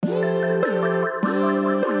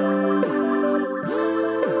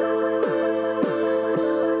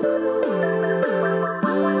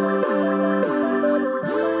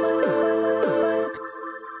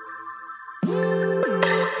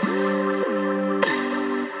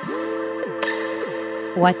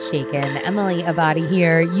What's shaken? Emily Abadi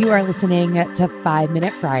here. You are listening to 5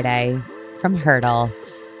 Minute Friday from Hurdle.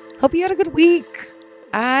 Hope you had a good week.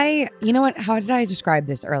 You know what? How did I describe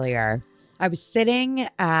this earlier? I was sitting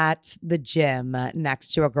at the gym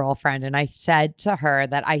next to a girlfriend, and I said to her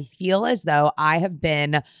that I feel as though I have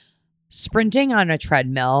been sprinting on a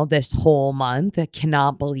treadmill this whole month. I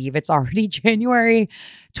cannot believe it's already January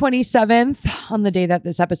 27th on the day that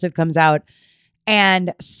this episode comes out.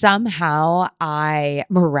 And somehow I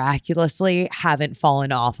miraculously haven't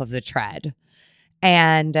fallen off of the tread.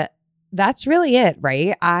 And that's really it,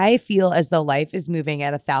 right? I feel as though life is moving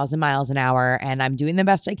at 1,000 miles an hour and I'm doing the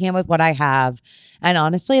best I can with what I have. And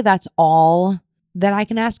honestly, that's all that I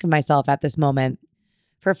can ask of myself at this moment.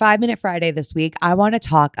 For 5 Minute Friday this week, I want to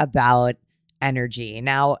talk about energy.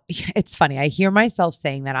 Now, it's funny. I hear myself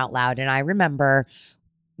saying that out loud, and I remember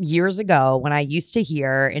years ago when I used to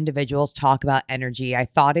hear individuals talk about energy, I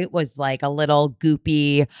thought it was like a little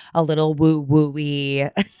goopy, a little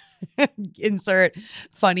woo-woo-y, insert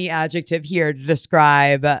funny adjective here to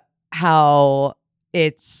describe how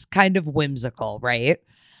it's kind of whimsical, right?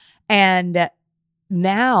 And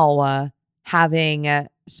now, having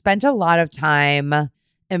spent a lot of time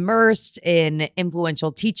immersed in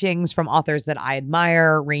influential teachings from authors that I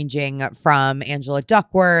admire, ranging from Angela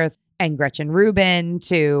Duckworth and Gretchen Rubin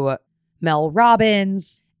to Mel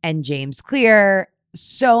Robbins and James Clear.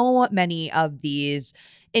 So many of these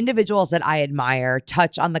individuals that I admire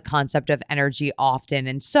touch on the concept of energy often.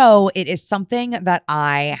 And so it is something that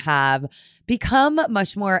I have become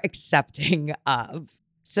much more accepting of.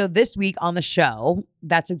 So this week on the show,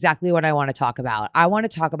 that's exactly what I want to talk about. I want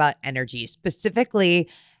to talk about energy, specifically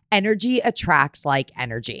energy attracts like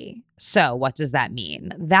energy. So what does that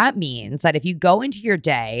mean? That means that if you go into your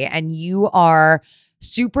day and you are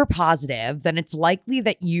super positive, then it's likely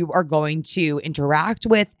that you are going to interact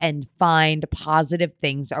with and find positive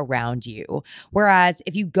things around you. Whereas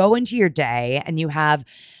if you go into your day and you have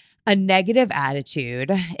a negative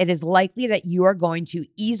attitude, it is likely that you are going to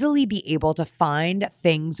easily be able to find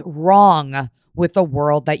things wrong with the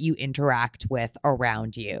world that you interact with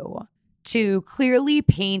around you. To clearly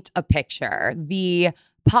paint a picture, the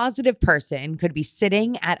positive person could be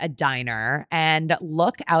sitting at a diner and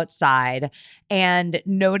look outside and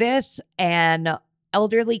notice an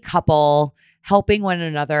elderly couple helping one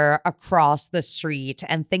another across the street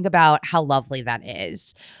and think about how lovely that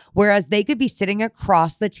is. Whereas they could be sitting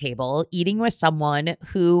across the table eating with someone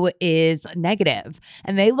who is negative,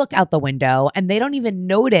 and they look out the window and they don't even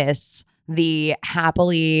notice the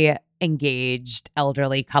happily engaged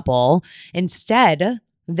elderly couple. Instead,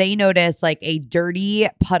 they notice like a dirty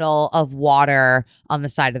puddle of water on the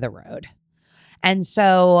side of the road. And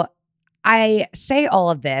so I say all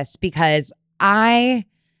of this because I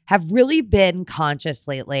have really been conscious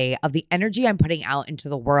lately of the energy I'm putting out into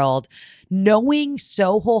the world, knowing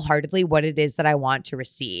so wholeheartedly what it is that I want to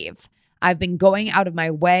receive. I've been going out of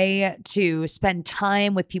my way to spend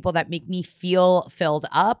time with people that make me feel filled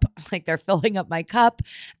up, like they're filling up my cup.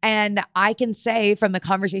 And I can say from the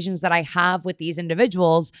conversations that I have with these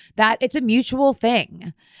individuals that it's a mutual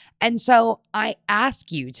thing. And so I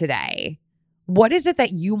ask you today, what is it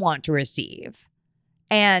that you want to receive?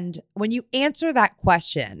 And when you answer that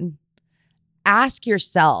question, ask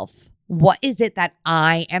yourself, what is it that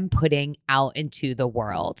I am putting out into the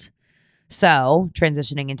world? So,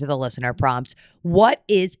 transitioning into the listener prompt, what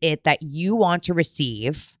is it that you want to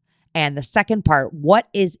receive? And the second part, what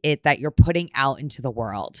is it that you're putting out into the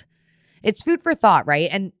world? It's food for thought, right?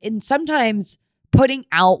 And sometimes putting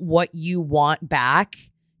out what you want back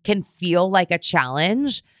can feel like a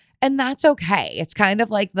challenge, and that's okay. It's kind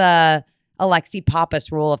of like the Alexi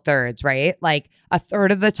Pappas rule of thirds, right? Like a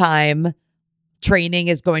third of the time, training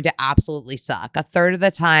is going to absolutely suck. A third of the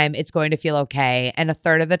time, it's going to feel okay. And a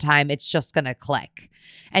third of the time, it's just going to click.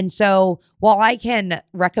 And so while I can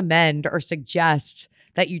recommend or suggest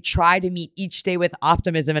that you try to meet each day with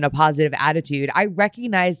optimism and a positive attitude, I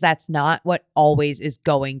recognize that's not what always is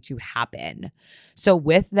going to happen. So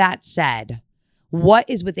with that said, what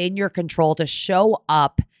is within your control to show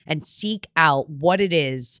up and seek out what it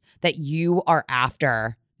is that you are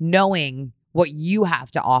after, knowing what you have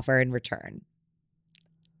to offer in return?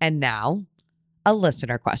 And now, a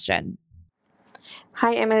listener question.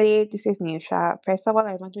 Hi, Emily. This is Nisha. First of all,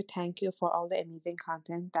 I want to thank you for all the amazing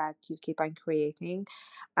content that you keep on creating.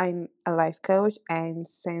 I'm a life coach, and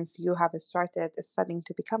since you have started studying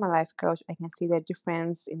to become a life coach, I can see the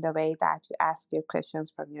difference in the way that you ask your questions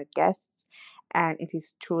from your guests, and it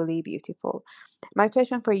is truly beautiful. My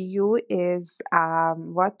question for you is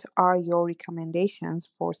what are your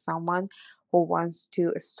recommendations for someone who wants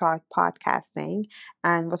to start podcasting,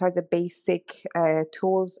 and what are the basic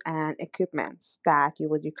tools and equipments that you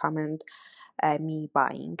would recommend me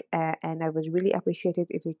buying. And I would really appreciate it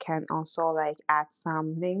if you can also like add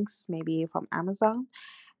some links, maybe from Amazon.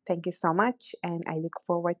 Thank you so much, and I look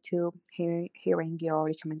forward to hearing your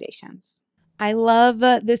recommendations. I love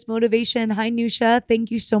this motivation. Hi, Nusha.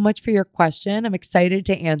 Thank you so much for your question. I'm excited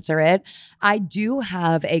to answer it. I do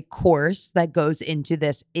have a course that goes into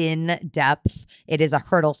this in depth. It is a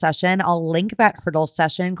hurdle session. I'll link that hurdle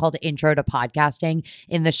session called Intro to Podcasting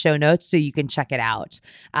in the show notes so you can check it out.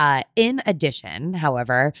 In addition,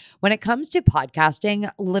 however, when it comes to podcasting,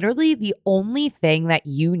 literally the only thing that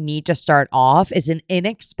you need to start off is an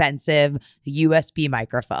inexpensive USB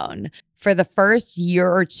microphone. For the first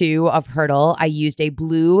year or two of Hurdle, I used a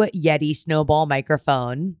Blue Yeti Snowball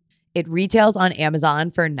microphone. It retails on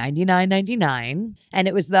Amazon for $99.99, and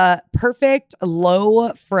it was the perfect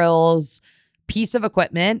low frills piece of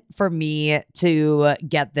equipment for me to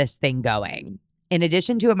get this thing going. In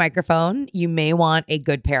addition to a microphone, you may want a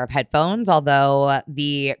good pair of headphones, although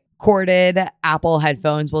the corded Apple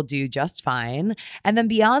headphones will do just fine. And then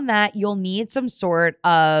beyond that, you'll need some sort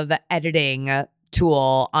of editing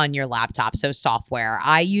tool on your laptop, so software.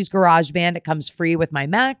 I use GarageBand. It comes free with my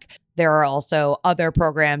Mac. There are also other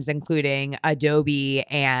programs, including Adobe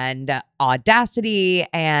and Audacity.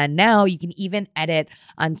 And now you can even edit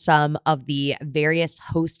on some of the various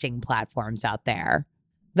hosting platforms out there.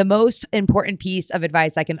 The most important piece of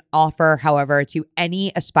advice I can offer, however, to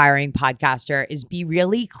any aspiring podcaster is be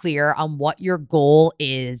really clear on what your goal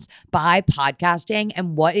is by podcasting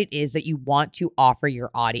and what it is that you want to offer your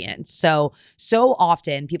audience. So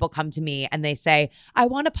often people come to me and they say, I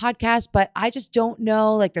want a podcast, but I just don't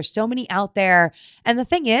know. Like, there's so many out there. And the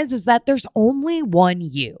thing is that there's only one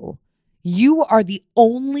you. You are the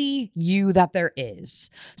only you that there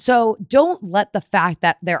is. So don't let the fact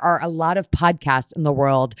that there are a lot of podcasts in the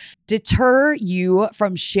world deter you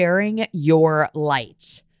from sharing your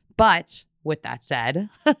light. But with that said,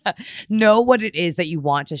 know what it is that you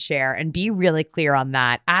want to share and be really clear on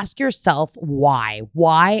that. Ask yourself why.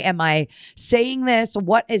 Why am I saying this?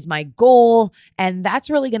 What is my goal? And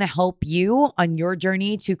that's really going to help you on your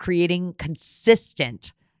journey to creating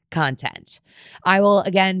consistent content. I will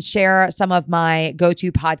again share some of my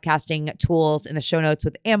go-to podcasting tools in the show notes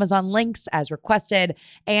with Amazon links as requested.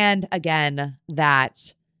 And again,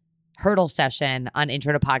 that hurdle session on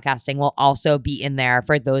Intro to Podcasting will also be in there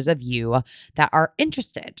for those of you that are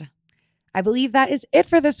interested. I believe that is it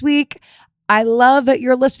for this week. I love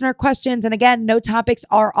your listener questions. And again, no topics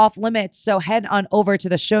are off limits. So head on over to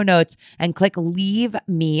the show notes and click leave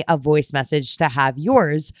me a voice message to have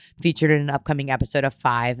yours featured in an upcoming episode of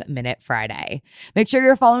 5 Minute Friday. Make sure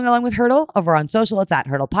you're following along with Hurdle over on social. It's at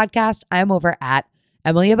Hurdle Podcast. I'm over at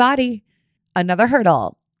Emily Abadi. Another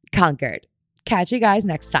hurdle conquered. Catch you guys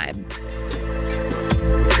next time.